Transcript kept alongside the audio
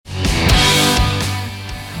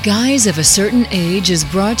Guys of a Certain Age is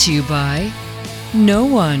brought to you by no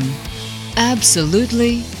one.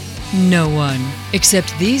 Absolutely no one.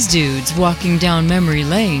 Except these dudes walking down memory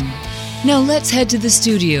lane. Now let's head to the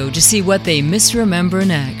studio to see what they misremember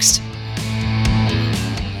next.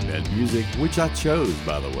 That music, which I chose,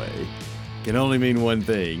 by the way, can only mean one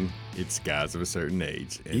thing. It's Guys of a Certain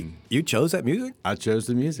Age. And you chose that music? I chose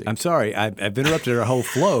the music. I'm sorry. I've interrupted our whole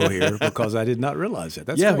flow here because I did not realize that.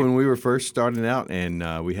 That's yeah, great. when we were first starting out,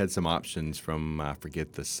 and we had some options from, I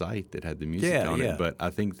forget the site that had the music on it, but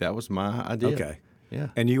I think that was my idea. Okay. Yeah.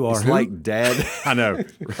 And you are it's who? like Dad. I know.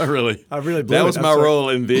 I really blew that it. was my role.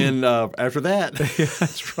 And then after that. Yeah,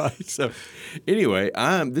 that's right. So anyway,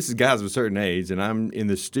 this is Guys of a Certain Age, and I'm in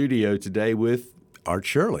the studio today with Art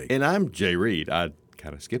Shirley. And I'm Jay Reed. I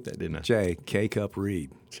kind of skipped that, didn't I? Jay K-Cup Reed.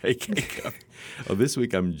 Jay K-Cup. Oh, this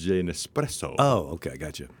week I'm Jay Nespresso. Oh, okay.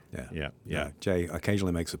 Gotcha. Yeah. Jay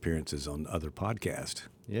occasionally makes appearances on other podcasts.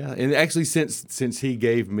 Yeah, and actually since he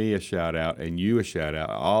gave me a shout-out and you a shout-out,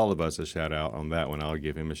 all of us a shout-out on that one, I'll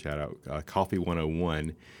give him a shout-out. Coffee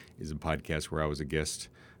 101 is a podcast where I was a guest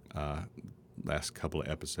last couple of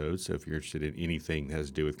episodes. So if you're interested in anything that has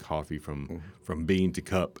to do with coffee from bean to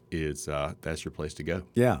cup, that's your place to go.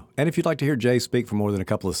 Yeah, and if you'd like to hear Jay speak for more than a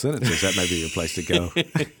couple of sentences, that may be your place to go,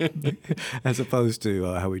 as opposed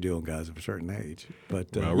to how we do on Guys of a Certain Age.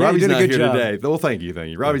 But Robbie's not here job today. Well, thank you.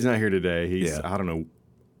 Robbie's not here today. He's I don't know.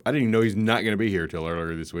 I didn't even know he's not going to be here till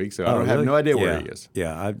earlier this week, so I have no idea where he is.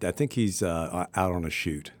 Yeah, I think he's out on a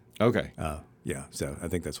shoot. Okay. Yeah, so I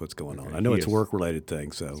think that's what's going on. I know it's a work-related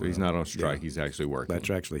thing. So he's not on strike. He's actually working.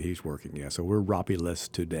 That's actually he's working, yeah. So we're Robbie-less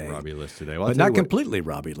today. Robbie-less today. Well, but not completely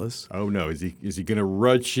Robbie-less. Oh, no. Is he going to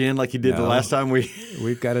rush in like he did the last time we –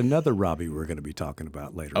 We've got another Robbie we're going to be talking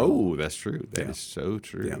about later on. That's true. That is so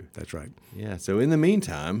true. Yeah, that's right. Yeah, so in the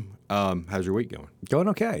meantime, how's your week going? Going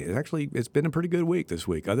okay. It's been a pretty good week this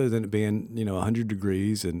week, other than it being 100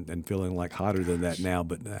 degrees and feeling like hotter than that now.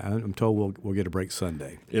 But I'm told we'll get a break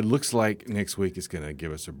Sunday. It looks like next week is going to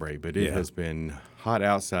give us a break, but it has been hot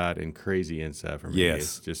outside and crazy inside for me. Yes.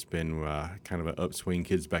 It's just been kind of an upswing.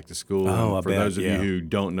 Kids back to school. Oh, and for those of you who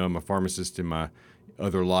don't know, I'm a pharmacist in my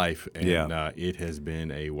other life, and it has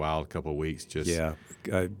been a wild couple of weeks.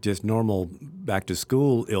 Just normal back to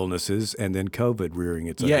school illnesses, and then COVID rearing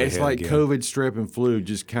its ugly head. Yeah, it's like again. COVID, strep, and flu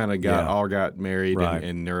just kind of got married, right.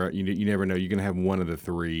 and you never know. You're going to have one of the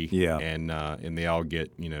three, and they all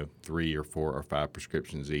get 3 or 4 or 5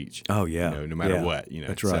 prescriptions each. Oh yeah, no matter what.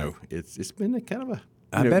 That's right. So it's been a kind of a.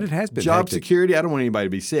 I bet it has been job hectic. security. I don't want anybody to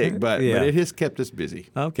be sick, but it has kept us busy.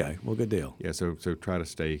 Okay, well, good deal. Yeah, so try to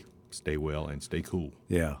stay well and stay cool.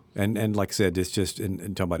 Yeah, and like I said, it's just and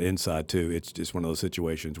talking about inside too. It's just one of those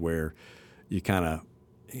situations where you kind of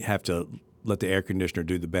have to let the air conditioner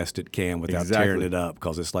do the best it can without tearing it up,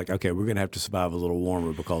 because it's like, okay, we're going to have to survive a little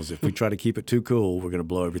warmer, because if we try to keep it too cool, we're going to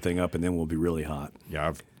blow everything up, and then we'll be really hot. Yeah,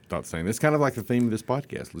 I've thought saying that's kind of like the theme of this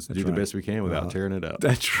podcast. Let's do the best we can without tearing it up.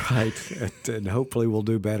 That's right, and hopefully we'll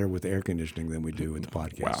do better with air conditioning than we do with the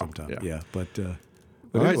podcast sometime. Yeah, but.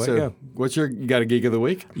 All right, so you got a geek of the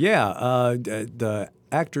week? Yeah, the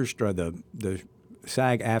actors, the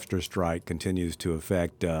SAG-AFTRA strike continues to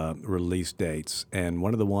affect release dates, and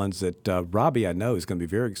one of the ones that Robbie, I know, is going to be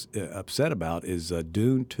very upset about is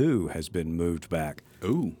Dune 2 has been moved back.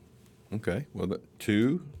 Ooh, okay. Well,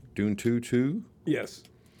 Dune 2. Yes.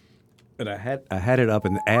 And I had it up,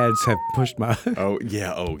 and the ads have pushed my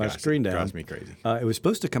my screen down. It drives me crazy. It was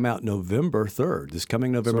supposed to come out November 3rd, this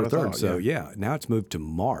coming November 3rd. So now it's moved to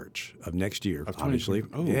March of next year, obviously.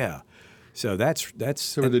 Oh. Yeah. So that's.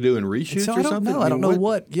 So are they doing reshoots or something? I don't know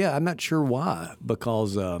what. Yeah, I'm not sure why,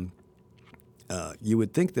 because you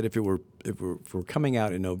would think that if we're coming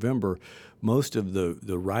out in November, most of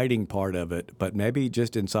the writing part of it, but maybe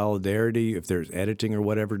just in solidarity, if there's editing or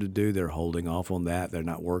whatever to do, they're holding off on that. They're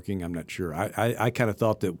not working. I'm not sure. I kind of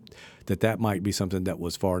thought that might be something that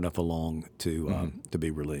was far enough along to be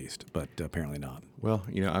released, but apparently not. Well,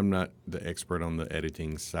 I'm not the expert on the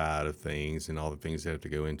editing side of things and all the things that have to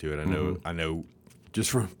go into it. I know, just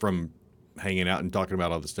from hanging out and talking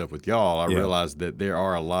about all the stuff with y'all, I realized that there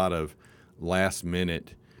are a lot of last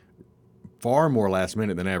minute. Far more last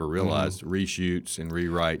minute than I ever realized. Reshoots and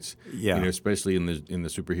rewrites, especially in the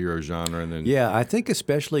superhero genre. And then I think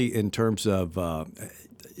especially in terms of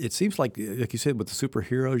it seems like you said, with the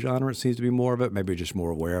superhero genre, it seems to be more of it. Maybe just more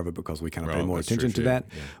aware of it because we kind of pay more attention to that.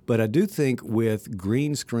 Yeah. But I do think with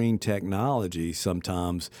green screen technology,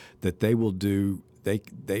 sometimes that they will do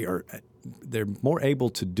they're more able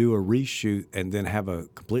to do a reshoot and then have a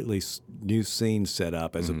completely new scene set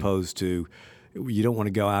up as opposed to you don't want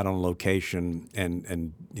to go out on location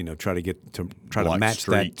and try to Block match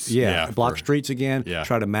streets. that. Block streets again. Yeah.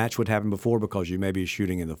 Try to match what happened before because you may be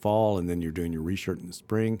shooting in the fall and then you're doing your reshoot in the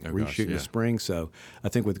spring, in the spring. So I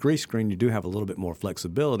think with green screen you do have a little bit more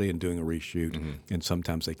flexibility in doing a reshoot, and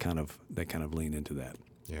sometimes they kind of lean into that.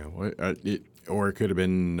 Yeah, or it could have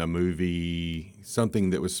been a movie,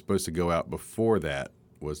 something that was supposed to go out before that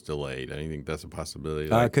was delayed. I think that's a possibility.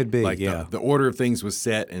 It could be, the order of things was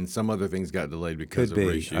set, and some other things got delayed because of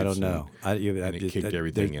reshoots. I don't know. It kicked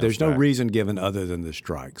everything else There's no back. reason given other than the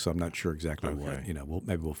strike, so I'm not sure exactly what.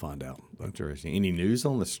 Maybe we'll find out. Interesting. Any news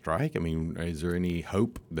on the strike? I mean, is there any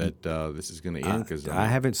hope that this is going to end? Because I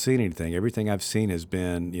haven't seen anything. Everything I've seen has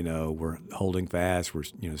been, we're holding fast, we're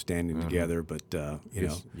standing together, but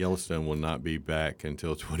Yellowstone will not be back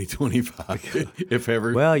until 2025, if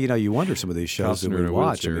ever. Well, you wonder some of these shows that we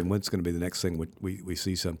watch. I mean, when's going to be the next thing we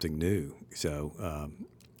see something new? So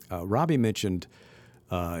Robbie mentioned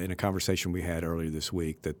in a conversation we had earlier this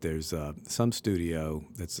week that there's some studio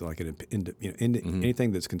that's like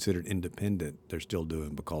anything that's considered independent, they're still doing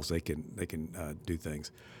because they can do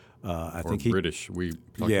things. I think British. We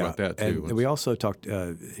talked about that too. And we also talked.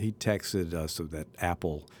 He texted us that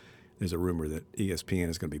Apple. There's a rumor that ESPN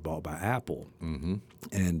is going to be bought by Apple,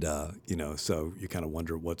 and so you kind of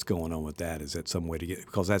wonder what's going on with that. Is that some way to get,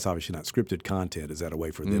 because that's obviously not scripted content? Is that a way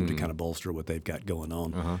for them to kind of bolster what they've got going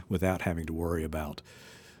on without having to worry about?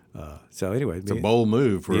 So anyway, it's a bold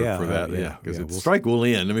move for that, because the strike will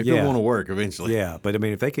end. I mean, people want to work eventually. Yeah, but I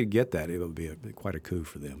mean, if they could get that, it would be quite a coup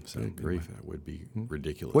for them. So grief, that would be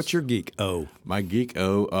ridiculous. What's your geek-o? My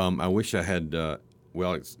geek-o, I wish I had.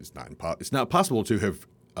 It's not possible to have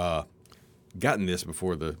gotten this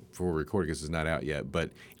before we recorded because it's not out yet.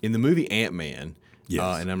 But in the movie Ant-Man,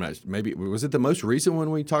 and I'm not, maybe was it the most recent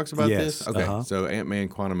one we talks about this? Okay, so Ant-Man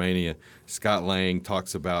Quantumania, Scott Lang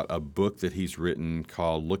talks about a book that he's written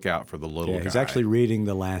called "Look Out for the Little Guy." He's actually reading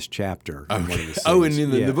the last chapter. In one of the scenes.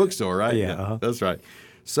 And in the bookstore, right? Yeah, that's right.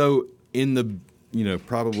 So in the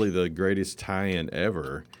probably the greatest tie-in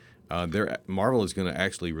ever, Marvel is going to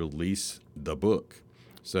actually release the book.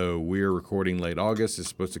 So we're recording late August. It's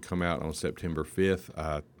supposed to come out on September 5th.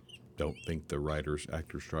 I don't think the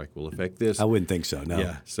writers-actors strike will affect this. I wouldn't think so, no.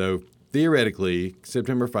 Yeah. So theoretically,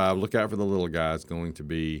 September 5, Look Out for the Little Guy is going to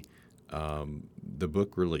be the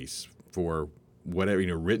book release for whatever,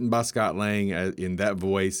 written by Scott Lang in that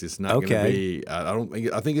voice. It's not going to be,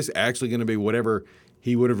 I think it's actually going to be whatever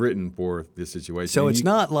he would have written for this situation. So it's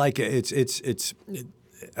not like it's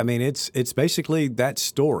basically that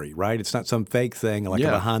story, right? It's not some fake thing like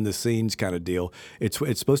a behind-the-scenes kind of deal. It's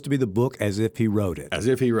supposed to be the book as if he wrote it. As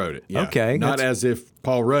if he wrote it, yeah. Okay. Not as if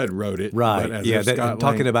Paul Rudd wrote it. Right, but as if Scott Lang.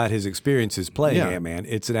 Talking about his experiences playing Ant-Man.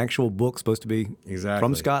 It's an actual book supposed to be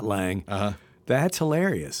from Scott Lang. That's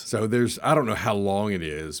hilarious. So I don't know how long it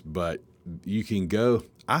is, but you can go.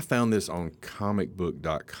 I found this on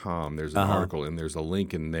comicbook.com. There's an article, and there's a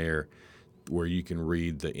link in there where you can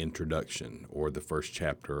read the introduction or the first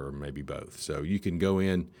chapter or maybe both. So you can go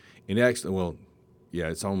in and actually,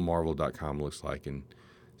 it's on marvel.com, looks like, and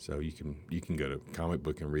so you can go to comic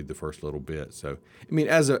book and read the first little bit. So I mean,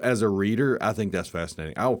 as a reader, I think that's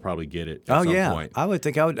fascinating. I will probably get it at some point. I would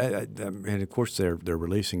think I would, and of course they're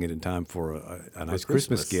releasing it in time for a nice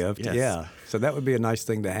Christmas gift. Yes. Yeah, so that would be a nice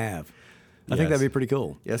thing to have. I think that'd be pretty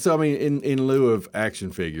cool. Yeah, so I mean, in lieu of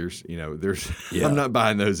action figures, there's I'm not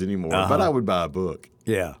buying those anymore, but I would buy a book.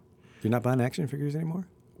 Yeah. You're not buying action figures anymore?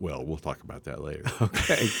 Well, we'll talk about that later.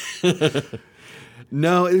 Okay.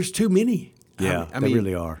 No, there's too many. Yeah, I they mean,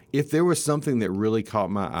 really are. If there was something that really caught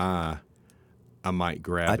my eye, I might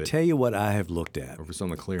grab it. I tell you what I have looked at. Or if it's on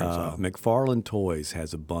the clearance aisle. McFarlane Toys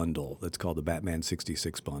has a bundle that's called the Batman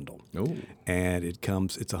 66 bundle. Oh. And it's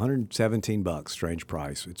 $117, strange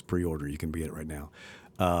price. It's pre-order. You can get it right now.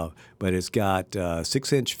 But it's got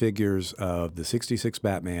 6-inch figures of the 66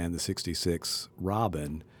 Batman, the 66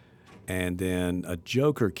 Robin, and then a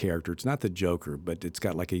Joker character. It's not the Joker, but it's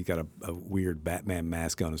got he's got a weird Batman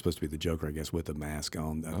mask on. It's supposed to be the Joker, I guess, with a mask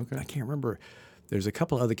on. Okay. I can't remember. There's a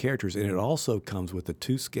couple other characters, and it also comes with a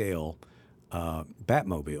 2-scale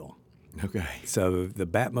Batmobile. Okay. So the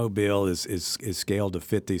Batmobile is scaled to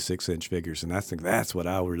fit these 6-inch figures, and that's what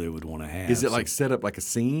I really would want to have. Is it like set up like a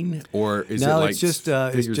scene, or is no, it like it's just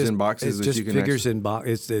figures in boxes? It's just figures in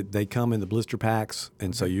boxes. They come in the blister packs,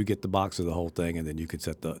 and so you get the box of the whole thing, and then you can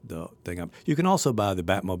set the thing up. You can also buy the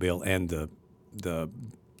Batmobile and the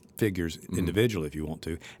figures individually if you want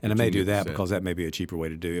to, and I may do that because that may be a cheaper way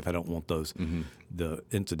to do if I don't want those the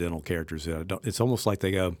incidental characters. It's almost like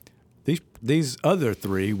they go, these other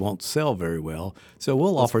 3 won't sell very well, so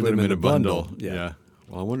we'll offer them in a bundle. Yeah.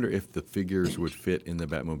 Well, I wonder if the figures would fit in the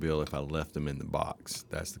Batmobile if I left them in the box.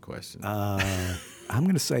 That's the question. I'm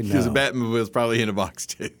going to say no. Because the Batmobile's probably in a box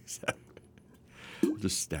too. So we'll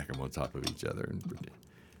just stack them on top of each other.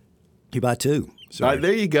 You buy two. All right,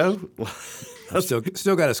 there you go. I've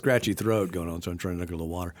still got a scratchy throat going on, so I'm trying to drink a little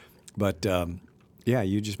water. But yeah,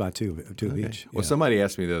 you just buy two of each. Well, somebody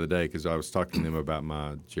asked me the other day because I was talking to them about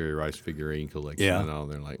my Jerry Rice figurine collection and all.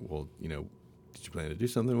 They're like, "Well, did you plan to do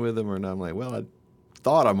something with them or not?" I'm like, "Well, I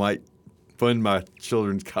thought I might fund my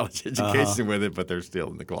children's college education with it, but they're still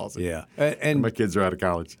in the closet." Yeah, and my kids are out of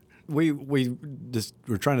college. We're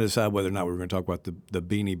trying to decide whether or not we were going to talk about the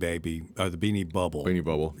Beanie Baby or the Beanie Bubble. Beanie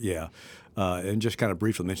Bubble. Yeah, and just kind of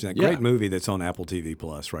briefly mention that great movie that's on Apple TV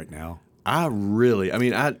Plus right now.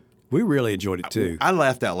 We really enjoyed it too. I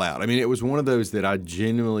laughed out loud. I mean, it was one of those that I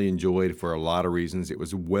genuinely enjoyed for a lot of reasons. It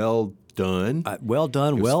was well done.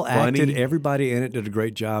 Well acted. Everybody in it did a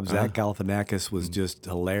great job. Zach Galifianakis was just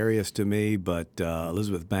hilarious to me, but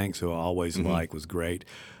Elizabeth Banks, who I always like, was great.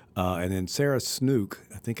 And then Sarah Snook,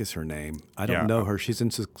 I think is her name. I don't know her. She's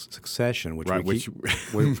in Succession, which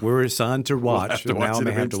we're assigned to watch. We'll now I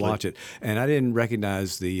may have to watch it. And I didn't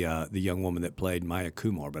recognize the young woman that played Maya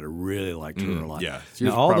Kumar, but I really liked her a lot. Yeah,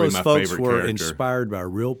 now, all those folks were inspired by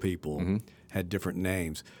real people, had different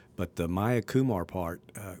names. But the Maya Kumar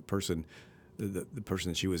person, the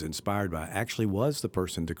person that she was inspired by, actually was the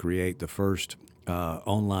person to create the first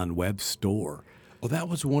online web store. Well, that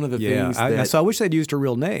was one of the things. So I wish they'd used her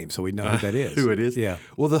real name so we'd know who that is. Who it is? Yeah.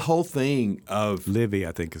 Well, the whole thing of Livy,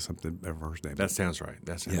 I think, is something of her name. That sounds right.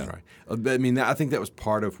 Right. I mean, I think that was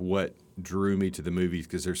part of what drew me to the movies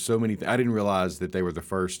because there's so many. I didn't realize that they were the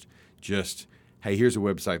first. Just hey, here's a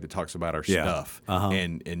website that talks about our stuff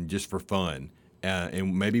and just for fun,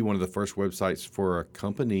 and maybe one of the first websites for a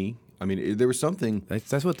company. I mean, there was something.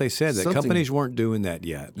 That's what they said. That companies weren't doing that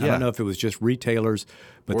yet. I don't know if it was just retailers,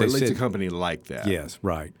 but or they at least said a company like that. Yes,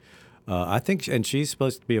 right. I think, and she's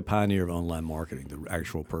supposed to be a pioneer of online marketing. The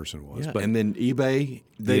actual person was. Yeah. And then eBay.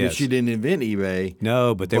 She didn't invent eBay.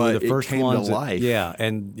 No, but they were the first ones. To life.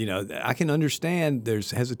 And I can understand. There's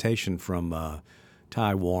hesitation from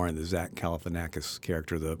Ty Warren, the Zach Galifianakis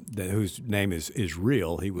character, whose name is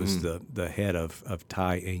real. He was the head of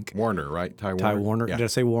Ty Inc. Warner, right? Ty Warner. Ty Warner. Yeah. Did I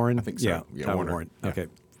say Warren? I think so. Yeah, Ty Warren. Yeah. Okay.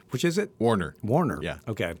 Which is it? Warner. Yeah.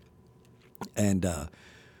 Okay. And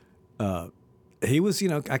he was,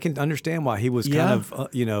 I can understand why he was kind of,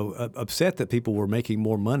 upset that people were making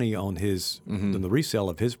more money on than the resale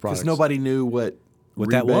of his products. Because nobody knew what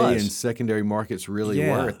that was and secondary markets really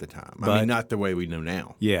were at the time. I mean, not the way we know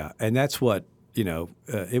now. Yeah, and that's what.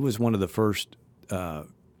 It was one of the first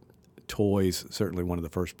toys, certainly one of the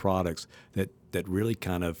first products that really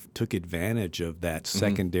kind of took advantage of that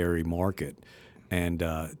secondary market and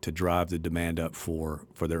to drive the demand up for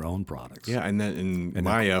their own products. Yeah, and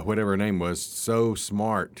Maya, whatever her name was, so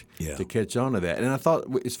smart to catch on to that. And I thought,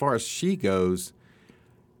 as far as she goes,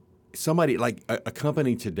 somebody like a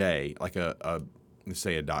company today, like let's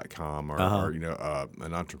say a .com or an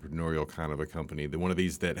entrepreneurial kind of a company, one of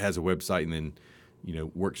these that has a website and then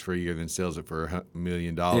works for a year, then sells it for $1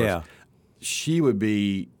 million. Yeah, she would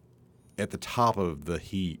be at the top of the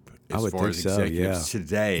heap as far as executives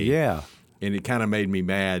today. Yeah. And it kind of made me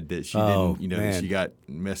mad that she didn't, that she got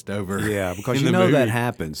messed over. Yeah, because that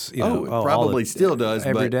happens. It probably still does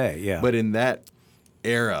every day. Yeah, but in that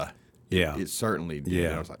era. Yeah, it certainly did.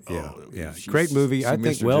 Yeah, I was like, great movie. I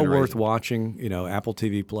think worth watching. Apple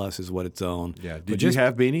TV Plus is what it's on. Yeah. Did you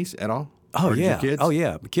have beanies at all? Oh or yeah. Kids? Oh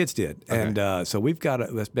yeah. The kids did. Okay. And so we've got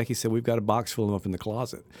as Becky said, we've got a box full of them up in the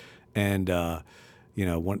closet, and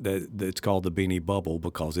it's called the Beanie Bubble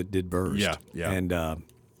because it did burst. Yeah. Yeah. And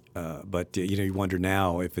but you wonder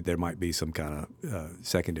now if there might be some kind of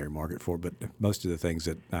secondary market for it. But most of the things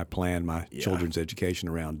that I planned my children's education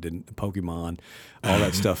around didn't. Pokemon, all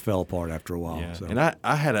that stuff fell apart after a while. Yeah. So. And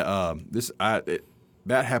I had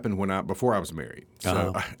that happened before I was married.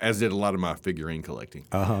 So as did a lot of my figurine collecting.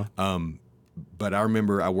 But I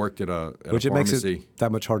remember I worked at a Which a it makes pharmacy. it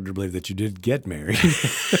that much harder to believe that you did get married.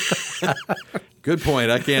 Good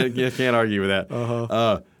point. I can't argue with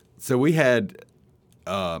that. So we had.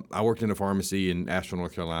 I worked in a pharmacy in Asheville,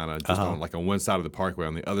 North Carolina, just on one side of the parkway.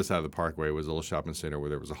 On the other side of the parkway was a little shopping center where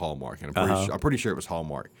there was a Hallmark, and I'm pretty sure it was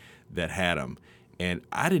Hallmark that had them. And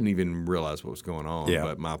I didn't even realize what was going on.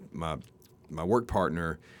 Yeah. But my work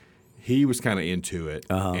partner, he was kind of into it,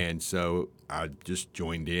 and so I just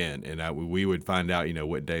joined in, and we would find out,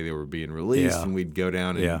 what day they were being released, and we'd go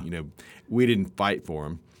down and we didn't fight for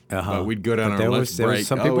them, but we'd go down on our lunch break. There was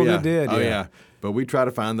some people that did. Oh yeah. But we try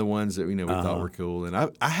to find the ones that we thought were cool. And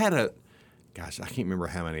I had I can't remember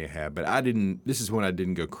how many I had, but this is when I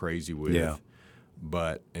didn't go crazy with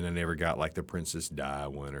and I never got like the Princess Di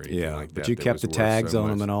one or anything like that. But you that kept was the worth tags so on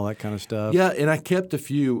them much. and all that kind of stuff. Yeah, and I kept a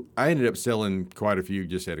few. I ended up selling quite a few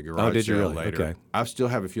just at a garage did you sale really? later. Okay. I still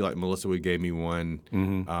have a few. Like Melissa Wood gave me one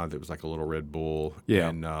that was like a little Red Bull. Yeah,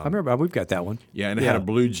 and, I remember we've got that one. Yeah, and it had a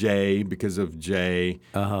blue Jay because of Jay.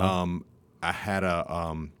 Uh-huh. I had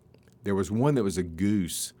there was one that was a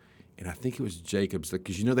goose, and I think it was Jacob's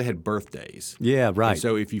because they had birthdays. Yeah, right. And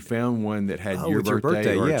so if you found one that had your with your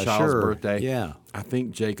birthday, or yeah, a child's sure. birthday, Yeah. I think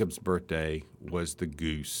Jacob's birthday was the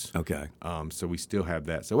goose. Okay. So we still have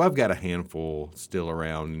that. So I've got a handful still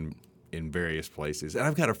around in various places, and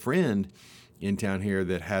I've got a friend in town here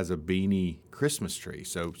that has a Beanie Christmas tree.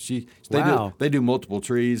 So they do multiple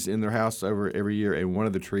trees in their house every year, and one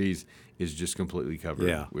of the trees is just completely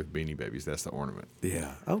covered with Beanie Babies. That's the ornament.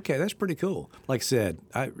 Yeah. Okay, that's pretty cool. Like I said,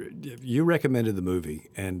 you recommended the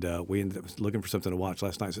movie, and we ended up looking for something to watch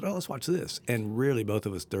last night. I said, let's watch this. And really, both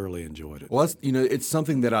of us thoroughly enjoyed it. Well, it's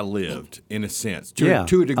something that I lived, in a sense. To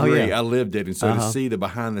a degree, I lived it. And so to see the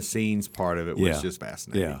behind-the-scenes part of it was just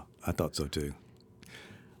fascinating. Yeah, I thought so, too.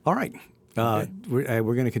 All right. We're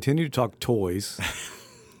going to continue to talk toys.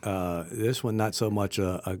 This one, not so much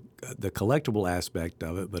the collectible aspect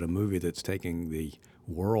of it, but a movie that's taking the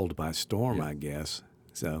world by storm, I guess.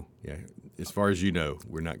 So, yeah, as far as you know,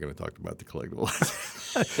 we're not going to talk about the collectible.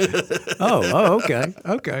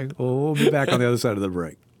 Okay. Well, we'll be back on the other side of the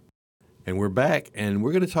break. And we're back, and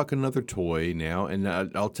we're going to talk another toy now. And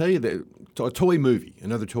I'll tell you that a toy movie,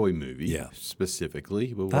 another toy movie,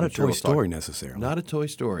 specifically. But not a Toy Story necessarily. Not a Toy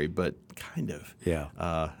Story, but kind of. Yeah.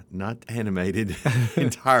 Not animated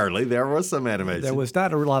entirely. There was some animation. There was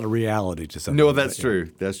not a lot of reality to something. No, that's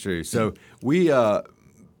true. That's true. So we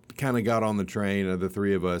kind of got on the train of the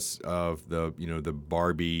three of us of the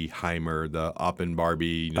Barbie-Heimer, the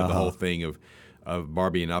Barbie, the whole thing of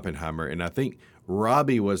Barbie and Oppenheimer, and I think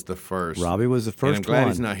Robbie was the first. Robbie was the first and I'm glad one.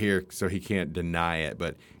 he's not here, so he can't deny it.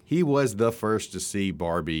 But he was the first to see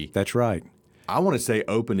Barbie. That's right. I want to say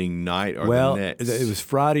opening night or the next. It was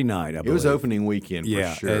Friday night, I believe. It was opening weekend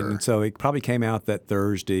for sure. And so it probably came out that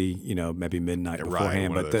Thursday, maybe midnight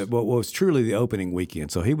beforehand. Right, but what was truly the opening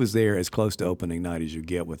weekend. So he was there as close to opening night as you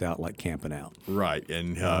get without like camping out. Right.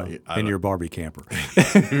 And in your Barbie camper.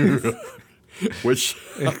 Which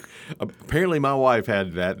apparently my wife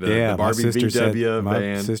had that. The Barbie VW van.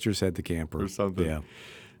 My sisters had the camper. Or something. Yeah.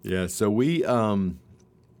 Yeah. So we,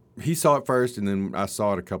 he saw it first, and then I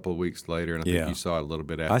saw it a couple of weeks later, and I think you saw it a little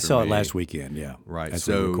bit after I saw me. it last weekend, yeah. Right. As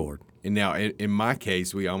so, we record. And now, in my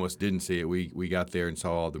case, we almost didn't see it. We got there and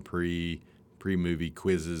saw all the pre-movie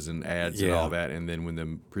quizzes and ads and all that, and then when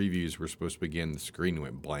the previews were supposed to begin, the screen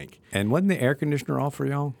went blank. And wasn't the air conditioner off for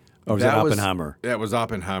y'all? Or was that Oppenheimer? That was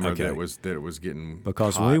Oppenheimer. Okay. That it was getting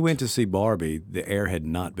because hot. when we went to see Barbie, the air had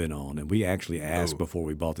not been on, and we actually asked before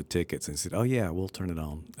we bought the tickets and said, "Oh yeah, we'll turn it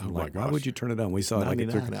on." I'm like, why would you turn it on? We saw it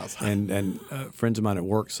and friends of mine at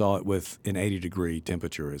work saw it with an 80-degree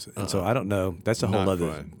temperature, and so I don't know. That's a whole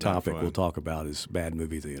other topic we'll talk about is bad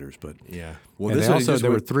movie theaters. But yeah, well, and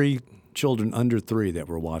there were 3 children under 3 that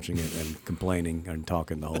were watching it and complaining and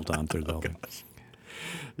talking the whole time through the whole thing.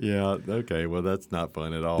 Yeah. Okay. Well, that's not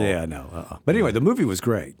fun at all. Yeah. No. But anyway, the movie was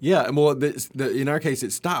great. Yeah. Well, in our case,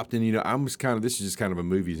 it stopped, and this is just kind of a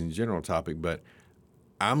movies in general topic, but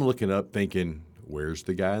I'm looking up thinking, where's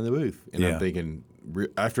the guy in the booth? And I'm thinking,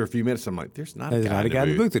 after a few minutes, I'm like, there's not a guy in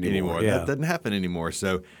the booth anymore. Yeah. That doesn't happen anymore.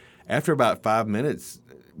 So after about 5 minutes,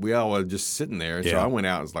 we all were just sitting there. So I went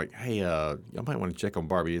out and was like, hey, y'all might want to check on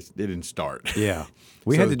Barbie. It didn't start. Yeah.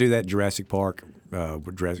 We had to do that Jurassic Park,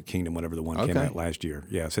 Jurassic Kingdom, whatever the one came out last year.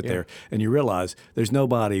 Yeah, sit there and you realize there's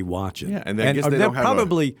nobody watching. Yeah, and I guess they don't have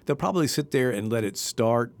they'll probably sit there and let it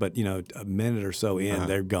start, but a minute or so in,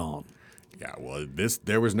 they're gone. Yeah, well,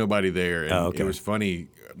 there was nobody there, and it was funny.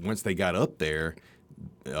 Once they got up there,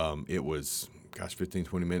 it was 15,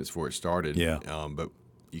 20 minutes before it started. Yeah, but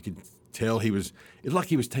you could tell it's like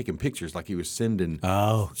he was taking pictures, like he was sending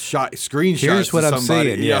screenshots. Here's what to I'm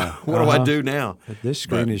somebody. seeing. Yeah, what do I do now? This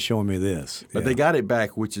screen is showing me this. But they got it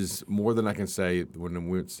back, which is more than I can say. When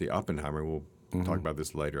we went to see Oppenheimer, we'll talk about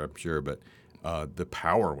this later, I'm sure. But the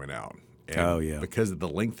power went out. And because of the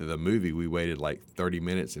length of the movie, we waited like 30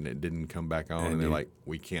 minutes and it didn't come back on. And they're like,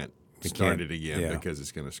 we can't start it again because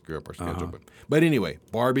it's going to screw up our schedule. But anyway,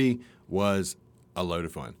 Barbie was a load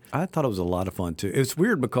of fun. I thought it was a lot of fun, too. It's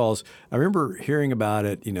weird because I remember hearing about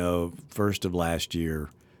it, first of last year,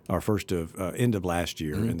 or end of last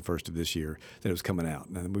year and the first of this year, that it was coming out.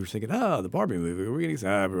 And we were thinking, the Barbie movie, we're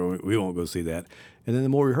getting we won't go see that. And then the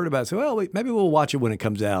more we heard about it, maybe we'll watch it when it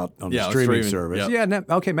comes out on the streaming service. Yep.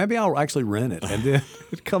 Yeah, maybe I'll actually rent it. And then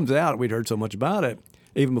it comes out, we'd heard so much about it,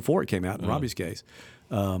 even before it came out in Robbie's case,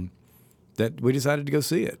 that that we decided to go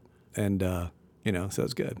see it, and so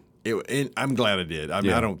it's good. And I'm glad I did. I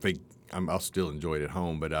mean, I don't think I'll still enjoy it at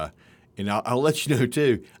home, but and I'll let you know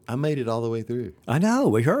too. I made it all the way through. I know.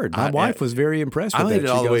 We heard. My wife was very impressed with that. that. I made it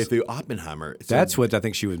all the way through Oppenheimer. So that's what I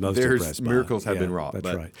think she was most impressed by. Miracles have been wrought.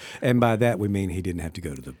 That's right. And by that we mean he didn't have to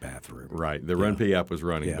go to the bathroom. Right. The Run P app was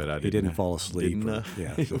running, but I didn't. He didn't fall asleep.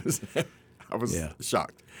 I was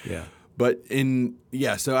shocked. Yeah. But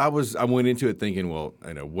so I went into it thinking, well,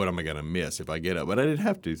 what am I going to miss if I get up? But I didn't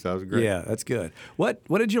have to, so I was great. Yeah, that's good. What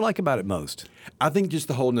did you like about it most? I think just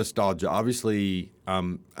the whole nostalgia. Obviously,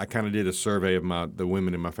 I kind of did a survey of the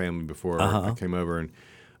women in my family before I came over, and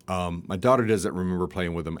my daughter doesn't remember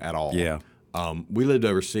playing with them at all. Yeah. We lived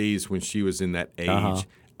overseas when she was in that age.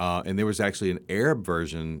 And there was actually an Arab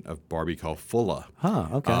version of Barbie called Fulla,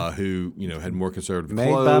 who had more conservative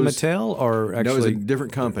clothes. Made by Mattel, or actually? No, it was a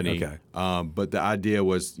different company. Okay. But the idea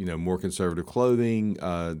was more conservative clothing.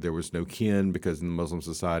 There was no kin because in the Muslim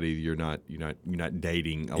society you're not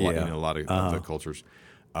dating a lot in a lot of the cultures.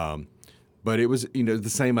 But it was the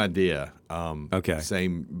same idea.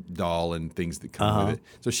 Same doll and things that come with it.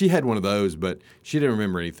 So she had one of those, but she didn't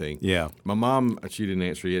remember anything. Yeah. My mom, she didn't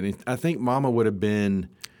answer yet. And I think Mama would have been.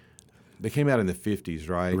 They came out in the 50s,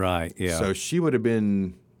 right? Right, yeah. So she would have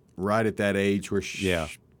been right at that age where she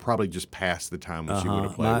probably just past the time when she would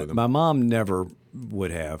have played with them. My mom never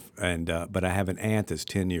would have, but I have an aunt that's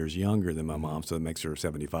 10 years younger than my mom, so that makes her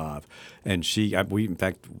 75. And we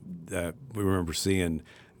remember seeing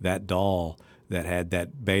that doll that had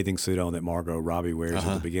that bathing suit on that Margot Robbie wears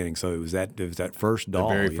at the beginning. So it was that first doll.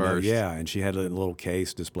 The very first. And she had a little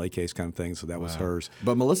display case kind of thing, so that was hers.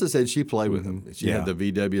 But Melissa said she played with them. She had the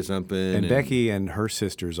VW something. And Becky and her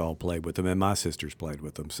sisters all played with them, and my sisters played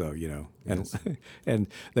with them. So, and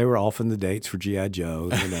they were often the dates for G.I. Joe,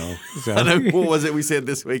 So. I know, what was it we said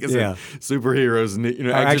this week? Superheroes,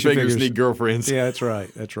 action figures need girlfriends. Yeah, that's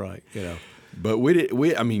right. But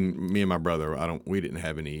me and my brother, we didn't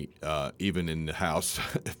have any, even in the house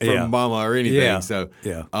from Mama or anything. Yeah. So,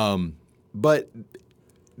 but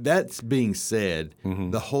that's being said,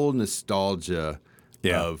 the whole nostalgia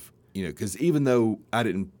of, because even though I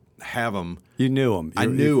didn't have them, you knew them. I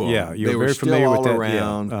knew them. Yeah, they were very still familiar all with that.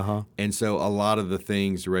 around, Yeah. and so a lot of the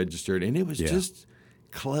things registered, and it was just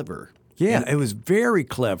clever. Yeah, it was very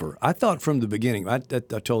clever. I thought from the beginning. I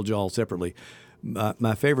told you all separately.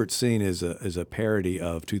 My favorite scene is a parody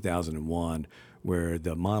of 2001, where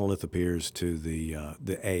the monolith appears to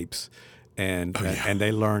the apes, and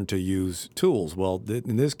they learn to use tools. Well,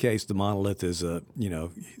 in this case, the monolith is a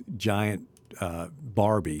giant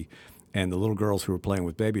Barbie, and the little girls who are playing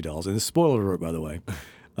with baby dolls. And this spoiler alert, by the way.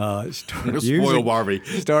 Spoil Barbie.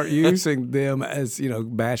 Start using them as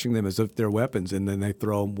bashing them as if they're weapons, and then they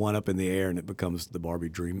throw one up in the air, and it becomes the Barbie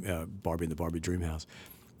in the Barbie dream house.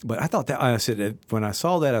 But I thought when I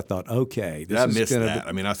saw that, I thought, okay, I missed that.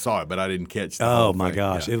 I saw it, but I didn't catch the Oh whole my thing.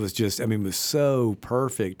 gosh, Yeah. it was just. It was so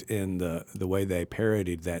perfect in the way they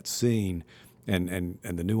parodied that scene, and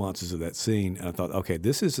the nuances of that scene. And I thought, okay,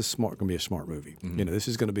 this is going to be a smart movie. This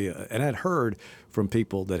is going to be and I'd heard from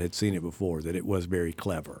people that had seen it before that it was very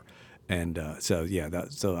clever, and so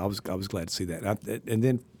I was glad to see that. And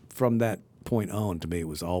then from that point on, to me, it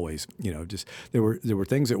was always just there were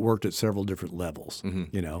things that worked at several different levels.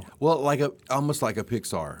 Well, almost like a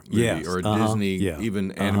Pixar movie or a Disney,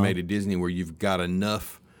 even animated Disney, where you've got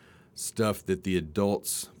enough stuff that the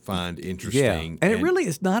adults find interesting. And it really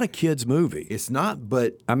is not a kids movie. It's not,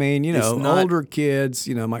 but older kids,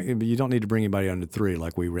 you don't need to bring anybody under 3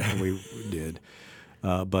 like we did.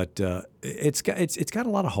 But it's got a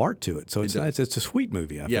lot of heart to it. So it's a sweet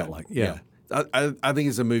movie. I felt like I think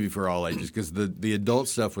it's a movie for all ages because the adult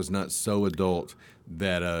stuff was not so adult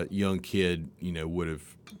that a young kid, would have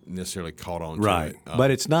necessarily caught on to it.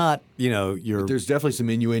 But it's not, but there's definitely some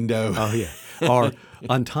innuendo. Oh, yeah. Or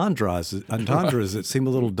entendres that seem a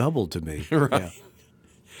little double to me. Right. Yeah.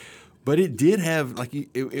 But it did have,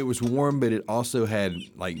 it was warm, but it also had,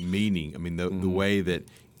 meaning. I mean, the way that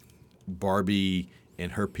Barbie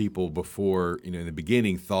and her people before, in the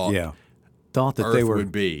beginning thought that Earth they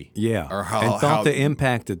would be. Yeah. Or and thought the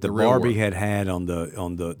impact that the Barbie world had on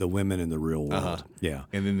the women in the real world. Yeah.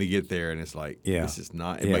 And then they get there and it's like, this is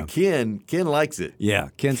not. Yeah. But Ken likes it. Yeah.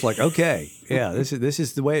 Ken's like, okay, this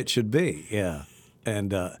is the way it should be. Yeah.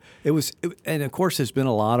 And and of course, there's been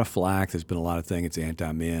a lot of flack. There's been a lot of things. It's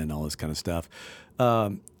anti-men, all this kind of stuff.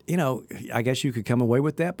 I guess you could come away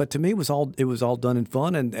with that, but to me, it was all done in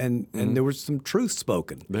fun, and there was some truth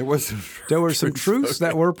spoken. There were some truths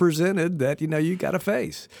that were presented that you got to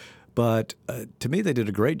face. But to me, they did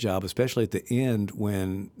a great job, especially at the end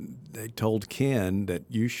when they told Ken that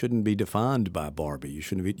you shouldn't be defined by Barbie.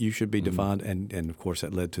 You should be defined, and of course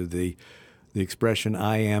that led to the expression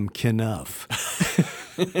 "I am Ken-ough."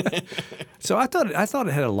 So I thought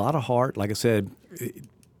it had a lot of heart. Like I said, it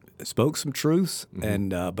spoke some truth, and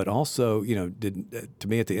but also to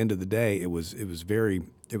me at the end of the day it was very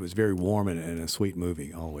warm and a sweet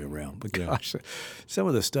movie all the way around. But gosh, some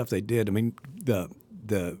of the stuff they did. I mean,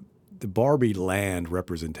 the Barbie land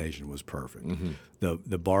representation was perfect.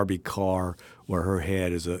 The Barbie car where her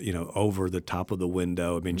head is over the top of the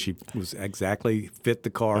window. I mean, she was exactly fit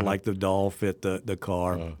the car like the doll fit the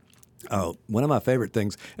car. One of my favorite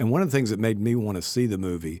things, and one of the things that made me want to see the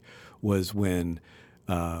movie, was when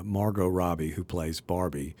Margot Robbie, who plays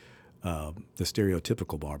Barbie, the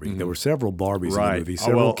stereotypical Barbie. There were several Barbies in the movie,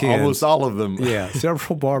 several Kens. Almost all of them. Yeah,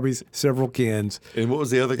 several Barbies, several Kens. And what was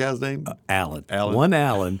the other guy's name? Alan. One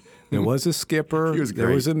Alan. There was a skipper. He was great.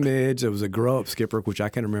 There was a midge. There was a grow-up skipper, which I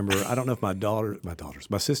can remember. I don't know if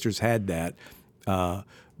my sisters had that,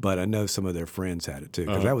 but I know some of their friends had it too.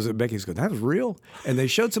 Because that was Becky's going, that was real? And they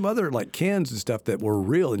showed some other like Kens and stuff that were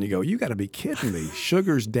real, and you go, you got to be kidding me.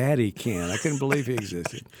 Sugar's daddy Ken. I couldn't believe he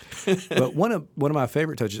existed. But one of my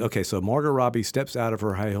favorite touches. Okay, so Margot Robbie steps out of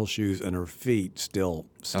her high heel shoes, and her feet still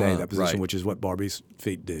stay in that position, which is what Barbie's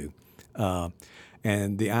feet do.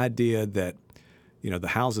 And the idea that the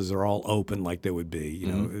houses are all open like they would be,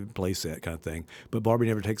 play set kind of thing. But Barbie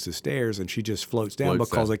never takes the stairs, and she just floats down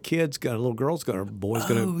because a little boy's going to pull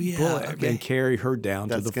it and carry her down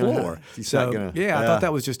to the floor. I thought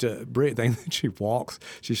that was just a brilliant thing.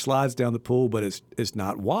 She slides down the pool, but it's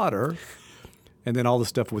not water. And then all the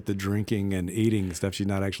stuff with the drinking and eating stuff, she's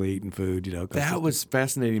not actually eating food, That was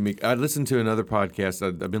fascinating to me. I listened to another podcast.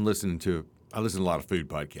 I've been listening to I listen to a lot of food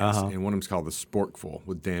podcasts, and one of them's called The Sporkful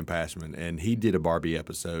with Dan Pashman, and he did a Barbie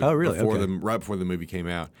episode right before the movie came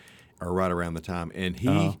out, or right around the time, and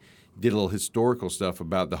he did a little historical stuff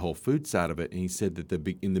about the whole food side of it, and he said that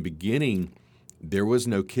in the beginning there was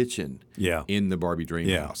no kitchen in the Barbie dream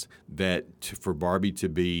house, that for Barbie to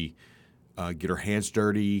be get her hands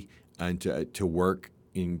dirty and to work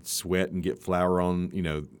in sweat and get flour on,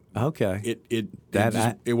 it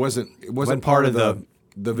wasn't part of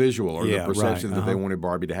the visual or the perception that they wanted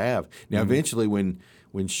Barbie to have. Now, eventually, when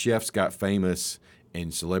chefs got famous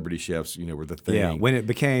and celebrity chefs, were the thing. When it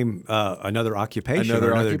became another occupation,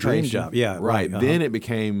 another dream job. Yeah, right. Then it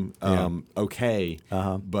became okay.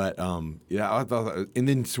 But I thought, and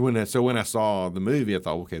then when I saw the movie, I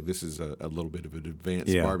thought, okay, this is a little bit of an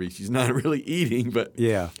advanced Barbie. She's not really eating, but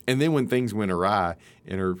And then when things went awry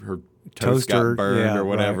and her toast got burned or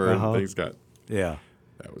whatever, and things got that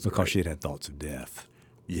was because great. she had thoughts of death.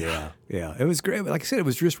 Yeah. It was great. Like I said, it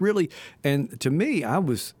was just really, and to me, I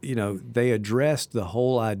was, they addressed the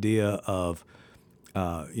whole idea of,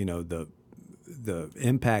 the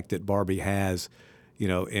impact that Barbie has,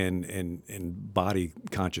 in body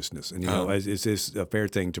consciousness. And, is this a fair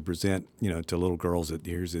thing to present, to little girls that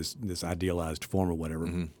here's this idealized form or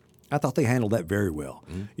whatever. I thought they handled that very well,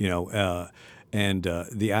 and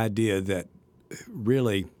the idea that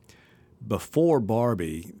really before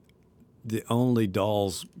Barbie, the only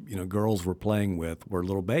dolls, girls were playing with were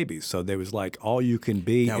little babies. So there was like, all you can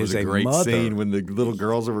be is a great mother. Scene when the little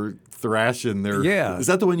girls were thrashing their. Yeah. Is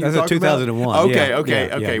that the one you were talking about? 2001.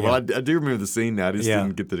 Okay. Well, I do remember the scene now. I just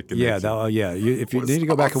didn't get the connection. If you need to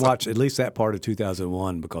go back and watch at least that part of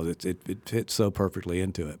 2001 because it fits so perfectly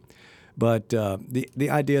into it. But the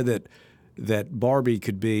idea that Barbie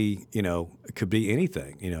could be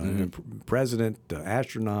anything, president,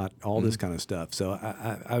 astronaut, all this kind of stuff. So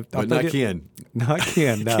I but not Ken. Not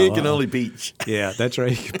Ken. No, Ken can only peach. Yeah, that's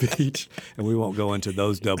right. He can peach, and we won't go into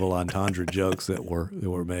those double entendre jokes that were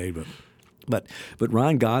made. But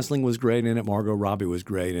Ryan Gosling was great in it. Margot Robbie was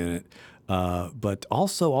great in it. But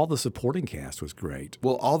also all the supporting cast was great.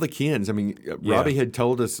 Well, all the Kens. I mean, Robbie had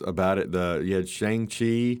told us about it. You had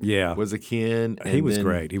Shang-Chi was a Ken. And he was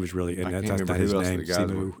great. He was really, and I that's can't remember not his who else name. the guys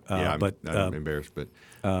were. I'm embarrassed. But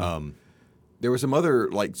there was some other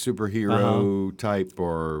like superhero type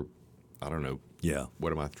or, I don't know. Yeah.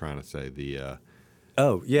 What am I trying to say? There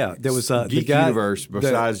was Geek the guy, universe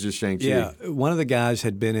besides just Shang-Chi. Yeah, one of the guys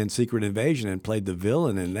had been in Secret Invasion and played the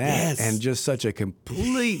villain in that, and just such a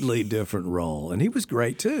completely different role, and he was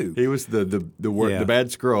great too. He was the bad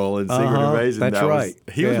Skrull in Secret Invasion. That's right.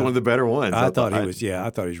 He was one of the better ones. I thought he was. Yeah, I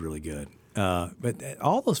thought he was really good. But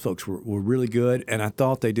all those folks were really good, and I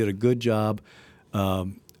thought they did a good job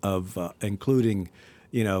of including,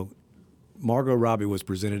 Margot Robbie was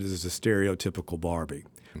presented as a stereotypical Barbie.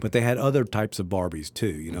 But they had other types of Barbies too,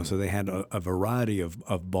 you know. So they had a variety of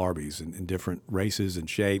Barbies in different races and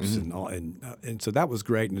shapes and all, and so that was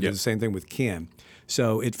great. And it did the same thing with Ken.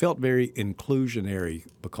 So it felt very inclusionary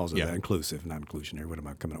because of that. Inclusive, not inclusionary. What am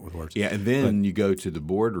I coming up with words? Yeah, and then you go to the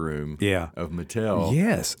boardroom of Mattel.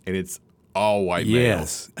 Yes. And it's all white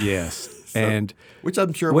males. Yes. So, and which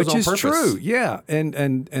I'm sure was on purpose. Which is true, yeah. And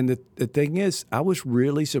the thing is, I was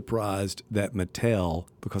really surprised that Mattel,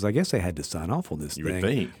 because I guess they had to sign off on this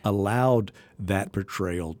thing, allowed that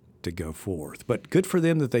portrayal to go forth. But good for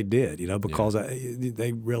them that they did, you know, because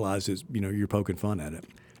they realized it's, you know, you're poking fun at it.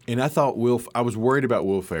 And I thought I was worried about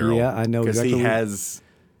Will Ferrell. Yeah, I know. Because he has,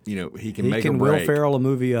 you know, he can make a break. Will Ferrell a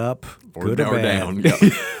movie up, good or bad. Down. Yep.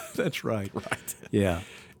 That's right. Right. Yeah.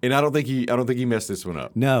 And I don't think he messed this one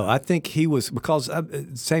up. No, I think he was, because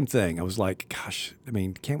same thing. I was like, gosh, I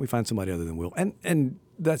mean, can't we find somebody other than Will? And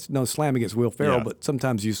that's no slam against Will Ferrell, but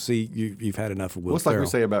sometimes you see you've had enough of Will Ferrell. Like we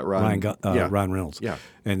say about Ryan Reynolds. Yeah.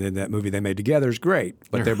 And then that movie they made together is great,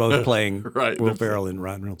 but they're both playing Will Ferrell and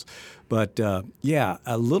Ryan Reynolds. But a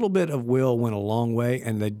little bit of Will went a long way,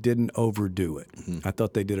 and they didn't overdo it. Mm-hmm. I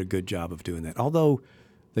thought they did a good job of doing that. Although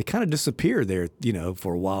they kind of disappear there, you know,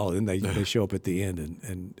 for a while, and they show up at the end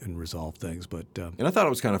and resolve things. But and I thought it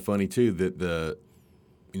was kind of funny too that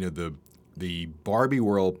the Barbie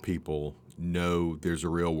world people know there's a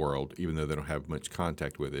real world, even though they don't have much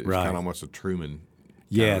contact with it. It's kind of almost a Truman.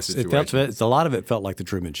 Yes, a lot of it felt like the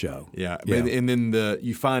Truman Show. Yeah, and then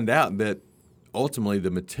you find out that ultimately the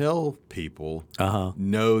Mattel people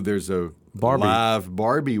know there's a live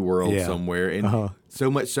Barbie world somewhere, and so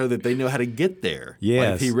much so that they know how to get there.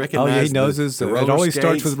 Yes, like he recognized. He knows it always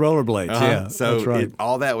starts with rollerblades. Yeah, so that's right.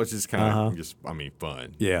 All that was just kind of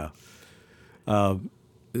fun. Yeah,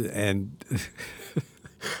 and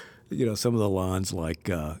you know, some of the lines like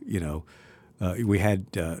we had.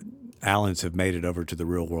 Allens have made it over to the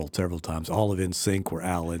real world several times. All of In-Sync were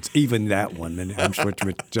Allens, even that one. And I'm sure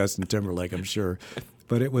with Justin Timberlake, I'm sure.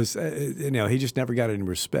 But it was, he just never got any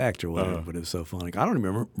respect or whatever. But it was so funny. I don't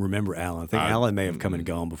remember Allen. I think Allen may have come and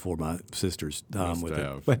gone before my sister's time with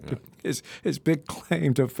it. But his big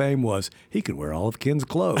claim to fame was he could wear all of Ken's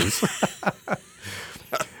clothes.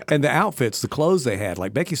 And the outfits, the clothes they had,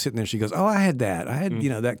 like Becky's sitting there, she goes, "Oh, I had that. I had,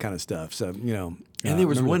 that kind of stuff." So, And there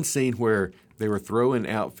was one scene where they were throwing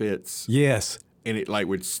outfits. Yes. And it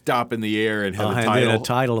would stop in the air and have a title. And then a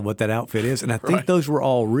title of what that outfit is. And I think those were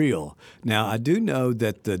all real. Now, I do know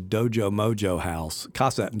that the Dojo Mojo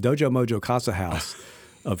Casa house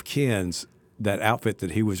of Ken's, that outfit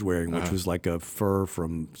that he was wearing, which was like a fur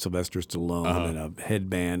from Sylvester Stallone and a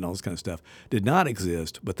headband, all this kind of stuff, did not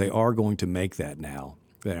exist, but they are going to make that now.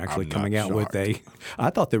 They're actually coming out with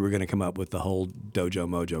I thought they were going to come up with the whole Dojo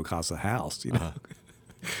Mojo Casa house,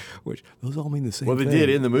 Which those all mean the same thing. Well, they did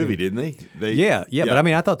in the movie, didn't they? Yeah. But I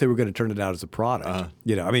mean, I thought they were going to turn it out as a product.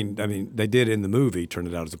 I mean, they did in the movie turn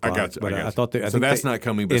it out as a product. I thought so that's not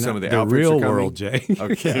coming, but some of the outfits real are coming? world, Jay.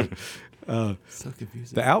 Okay. So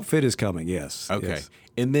confusing. The outfit is coming. Yes. Okay. Yes.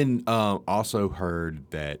 And then also heard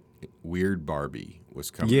that Weird Barbie was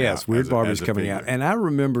coming out. Yes, Weird Barbie's coming out. And I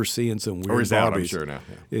remember seeing some Weird Barbies. Out, I'm sure now.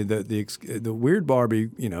 Yeah. The Weird Barbie,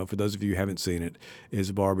 for those of you who haven't seen it, is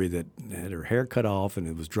a Barbie that had her hair cut off and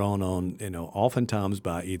it was drawn on, oftentimes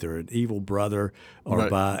by either an evil brother or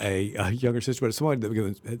by a younger sister, but somebody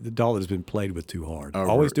the doll that has been played with too hard.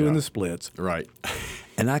 Always doing the splits. Right.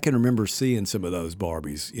 And I can remember seeing some of those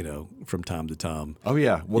Barbies, from time to time. Oh,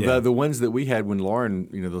 yeah. Well, the ones that we had when Lauren,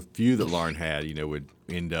 the few that Lauren had, would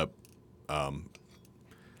end up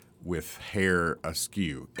with hair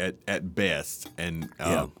askew at best, and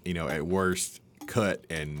at worst cut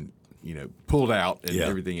and pulled out and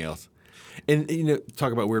everything else. And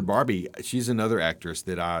talk about Weird Barbie. She's another actress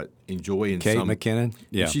that I enjoy in Kate McKinnon.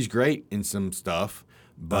 Yeah, she's great in some stuff,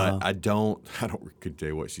 but I could tell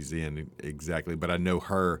you what she's in exactly, but I know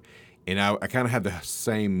her. And I kind of have the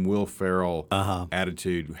same Will Ferrell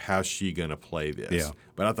attitude. How's she going to play this? Yeah.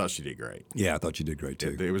 But I thought she did great. Yeah, I thought she did great,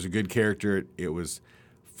 too. It was a good character. It was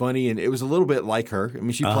funny, and it was a little bit like her. I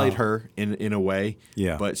mean, she played her in a way,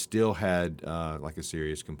 but still had like a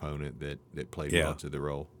serious component that played well to the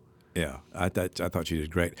role. Yeah, I thought she did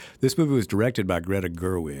great. This movie was directed by Greta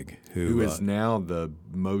Gerwig, who is now the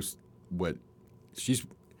most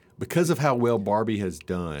because of how well Barbie has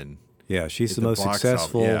done. Yeah, she's the most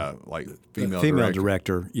successful female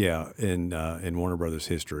director in Warner Brothers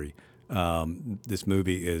history. This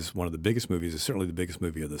movie is one of the biggest movies. It's certainly the biggest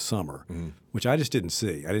movie of the summer, which I just didn't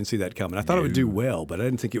see. I didn't see that coming. I thought it would do well, but I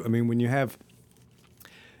didn't think it. I mean, when you have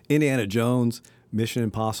Indiana Jones Mission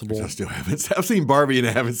Impossible. I still haven't. I've seen Barbie and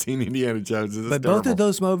I haven't seen Indiana Jones. But both of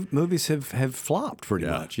those movies have flopped pretty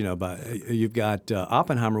much. You know, but you've got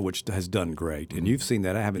Oppenheimer, which has done great, and you've seen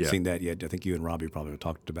that. I haven't seen that yet. I think you and Robbie probably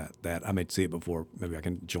talked about that. I may see it before. Maybe I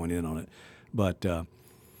can join in on it. But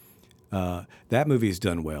that movie has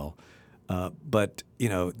done well. But you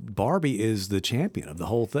know, Barbie is the champion of the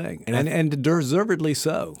whole thing, and deservedly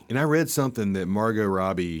so. And I read something that Margot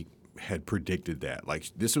Robbie had predicted that. Like,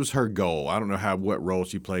 this was her goal. I don't know what role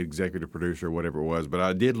she played, executive producer or whatever it was, but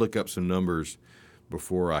I did look up some numbers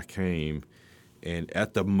before I came. And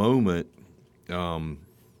at the moment,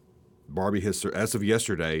 Barbie has, as of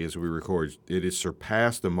yesterday, as we record, it has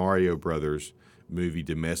surpassed the Mario Brothers movie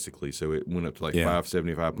domestically. So it went up to like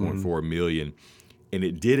 575.4 million. And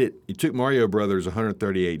it took Mario Brothers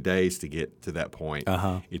 138 days to get to that point.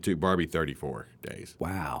 It took Barbie 34 days.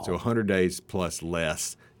 Wow. So 100 days plus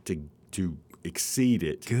less to exceed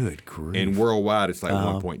it. Good grief. And worldwide, it's like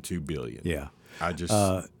 1.2 billion. Yeah.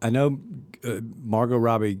 I know Margot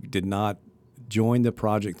Robbie did not join the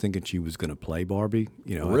project thinking she was going to play Barbie.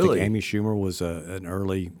 You know, really? I think Amy Schumer was an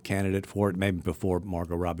early candidate for it, maybe before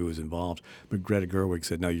Margot Robbie was involved. But Greta Gerwig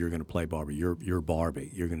said, "No, you're going to play Barbie. You're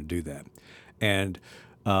Barbie. You're going to do that." And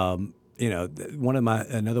you know,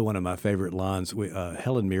 another one of my favorite lines.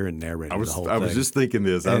 Helen Mirren narrated the whole thing. I was just thinking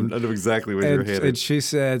this. I know exactly where you're headed. And she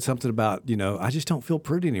said something about, you know, I just don't feel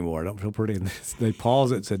pretty anymore. I don't feel pretty. And they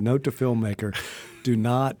paused it and said, "Note to filmmaker: do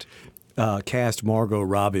not cast Margot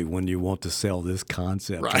Robbie when you want to sell this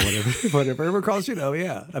concept," right. or whatever. Because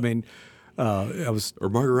I mean. Or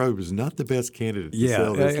Margot Robbie was not the best candidate to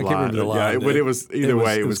sell this I line. can't remember the line. But it was either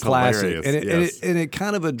way. It was classic, hilarious. And it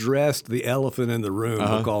kind of addressed the elephant in the room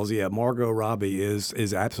because Margot Robbie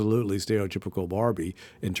is absolutely stereotypical Barbie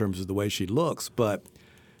in terms of the way she looks. But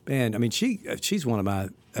man, I mean, she's one of my.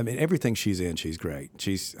 I mean, everything she's in, she's great.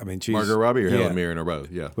 She's Margot Robbie or Helen Mirren or both.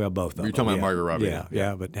 Yeah. Well, both of them. You're talking about Margot Robbie.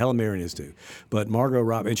 Yeah, but Helen Mirren is too. But Margot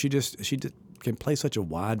Robbie, and she can play such a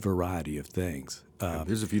wide variety of things.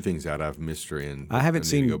 There's a few things that I've missed her in. I haven't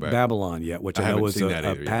seen Babylon yet, which I know was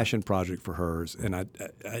a passion project for hers, and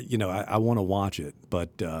I want to watch it. But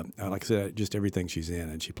like I said, just everything she's in,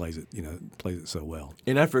 and she plays it so well.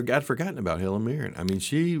 And I'd forgotten about Helen Mirren. I mean,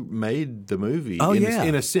 she made the movie. Oh,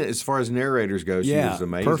 in a sense, as far as narrators go, she was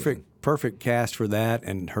amazing. Perfect cast for that,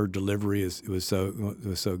 and her delivery was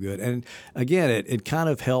so good. And again, it kind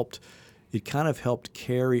of helped. It kind of helped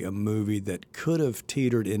carry a movie that could have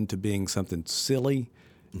teetered into being something silly,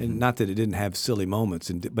 and not that it didn't have silly moments,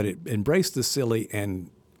 but it embraced the silly and,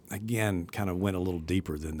 again, kind of went a little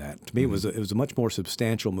deeper than that. To me, it was a much more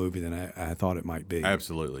substantial movie than I thought it might be.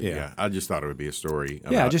 Absolutely, yeah. I just thought it would be a story.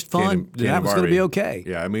 Just fun. That was going to be okay.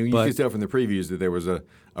 Yeah, I mean, you could tell from the previews that there was a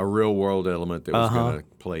real world element that was going to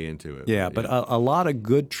play into it. Yeah, but a lot of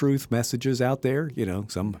good truth messages out there. You know,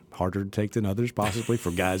 some harder to take than others, possibly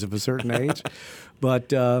for guys of a certain age.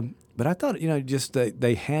 But I thought, just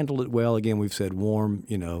they handled it well. Again, we've said warm,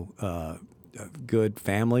 good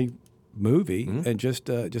family movie, and just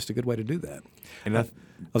a good way to do that. And I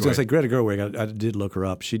was going to say Greta Gerwig. I did look her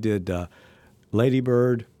up. She did Lady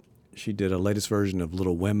Bird. She did a latest version of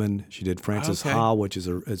Little Women. She did Frances Ha, which is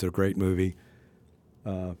a great movie.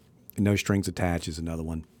 No Strings Attached is another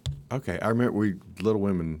one. Okay, I remember Little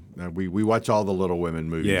Women. We watch all the Little Women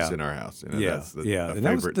movies in our house. That's the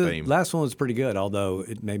favorite theme. Last one was pretty good, although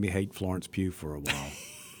it made me hate Florence Pugh for a while.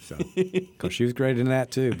 So, because she was great in that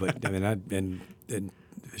too. But I mean, and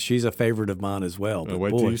she's a favorite of mine as well. But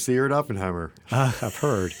wait till you see her at Oppenheimer. I've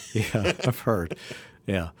heard. Yeah, I've heard.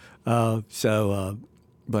 Yeah.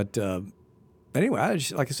 Anyway,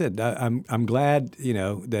 like I said, I'm glad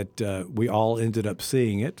that we all ended up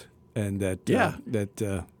seeing it, and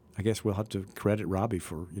that I guess we'll have to credit Robbie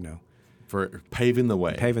for paving the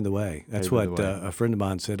way. Paving the way. That's what a friend of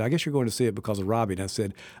mine said. I guess you're going to see it because of Robbie. And I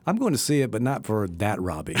said, I'm going to see it, but not for that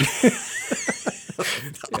Robbie.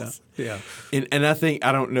 Yeah. And I think,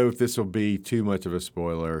 I don't know if this will be too much of a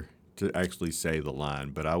spoiler to actually say the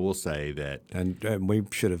line, but I will say that. And we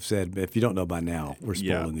should have said, if you don't know by now, we're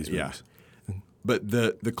spoiling these movies. But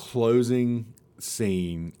the closing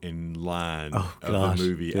scene and line of the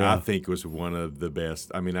movie, I think, was one of the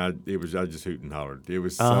best. I mean, I just hoot and hollered. It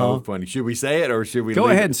was so funny. Should we say it or should we go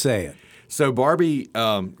ahead and say it? So Barbie,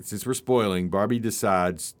 since we're spoiling, Barbie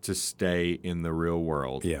decides to stay in the real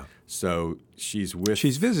world. Yeah. So she's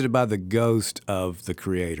visited by the ghost of the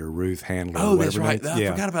creator, Ruth Handler. Oh, that's right. I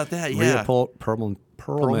forgot about that. Yeah. Maria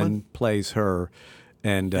Perlman plays her.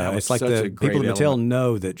 And it's like the people at Mattel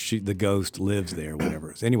know that the ghost lives there,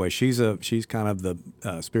 whatever. So anyway, she's kind of the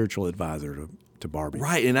spiritual advisor to Barbie.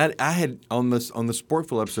 Right, and I had on the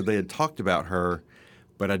Sporkful episode they had talked about her,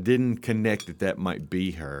 but I didn't connect that might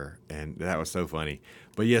be her, and that was so funny.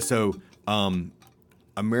 But yeah, so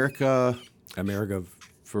America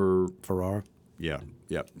Ferrara. Yeah.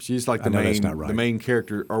 She's like the main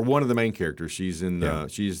character, or one of the main characters. She's in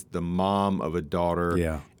she's the mom of a daughter.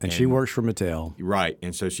 Yeah, and she works for Mattel. Right,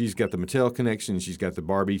 and so she's got the Mattel connection. She's got the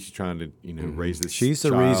Barbie. She's trying to raise this. She's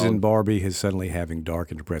child. the reason Barbie is suddenly having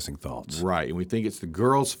dark and depressing thoughts. Right, and we think it's the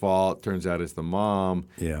girl's fault. Turns out it's the mom.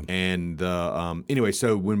 Yeah. And anyway,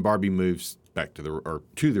 so when Barbie moves back to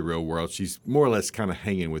the real world, she's more or less kind of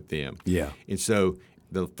hanging with them. Yeah. And so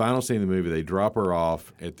the final scene of the movie, they drop her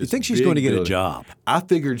off at this. You think she's going to get a job? I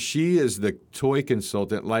figured she is the toy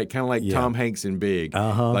consultant, kind of like Tom Hanks in Big.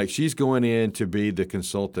 Like she's going in to be the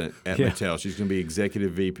consultant at Mattel. She's going to be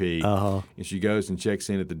executive VP. And she goes and checks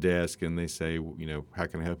in at the desk, and they say, how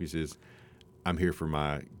can I help you? She says, I'm here for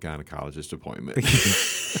my gynecologist appointment.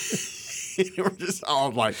 And we're just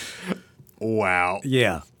all like, wow.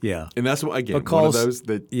 Yeah. And that's what, again, one of those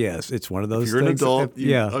that. Yes, it's one of those if you're things. An adult,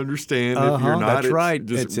 you understand. If you're not, that's right. It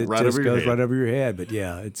just goes right over your head. But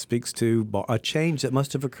yeah, it speaks to a change that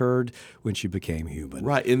must have occurred when she became human.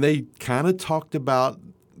 Right. And they kind of talked about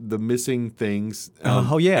the missing things. They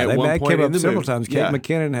came up several times. Kate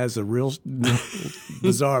McKinnon has a real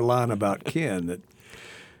bizarre line about Ken that.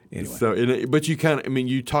 Anyway. So, but you kind of,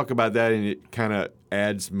 you talk about that, and it kind of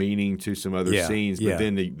adds meaning to some other scenes. But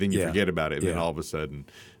then you forget about it, and then all of a sudden.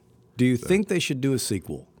 Do you think they should do a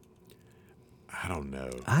sequel? I don't know.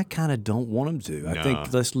 I kind of don't want them to. I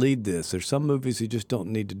think let's leave this. There's some movies you just don't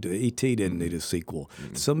need to do. E.T. didn't need a sequel.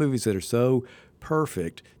 Some movies that are so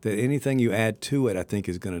perfect that anything you add to it, I think,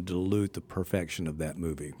 is going to dilute the perfection of that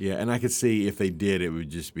movie. Yeah, and I could see if they did, it would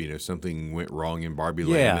just be something went wrong in Barbie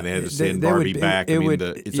Land, and they had to send Barbie back.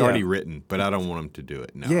 It's already written, but I don't want them to do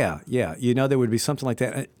it. No. Yeah. There would be something like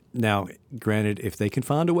that. Now, granted, if they can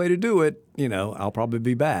find a way to do it, I'll probably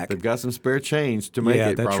be back. They've got some spare change to make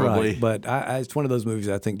it, that's probably. Right. But it's one of those movies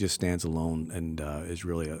I think just stands alone and is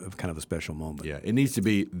really a kind of a special moment. Yeah, it needs to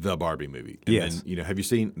be the Barbie movie. And then, have you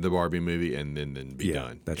seen the Barbie movie, and then be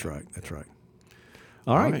done. That's right.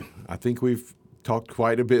 All right. I think we've talked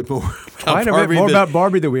quite a bit more about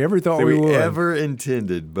Barbie than we ever thought we would. Ever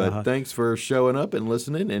intended. But thanks for showing up and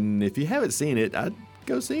listening. And if you haven't seen it, I'd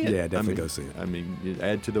go see it. Yeah, definitely go see it.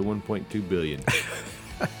 Add to the 1.2 billion.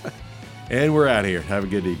 And we're out of here. Have a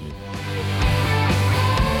good evening.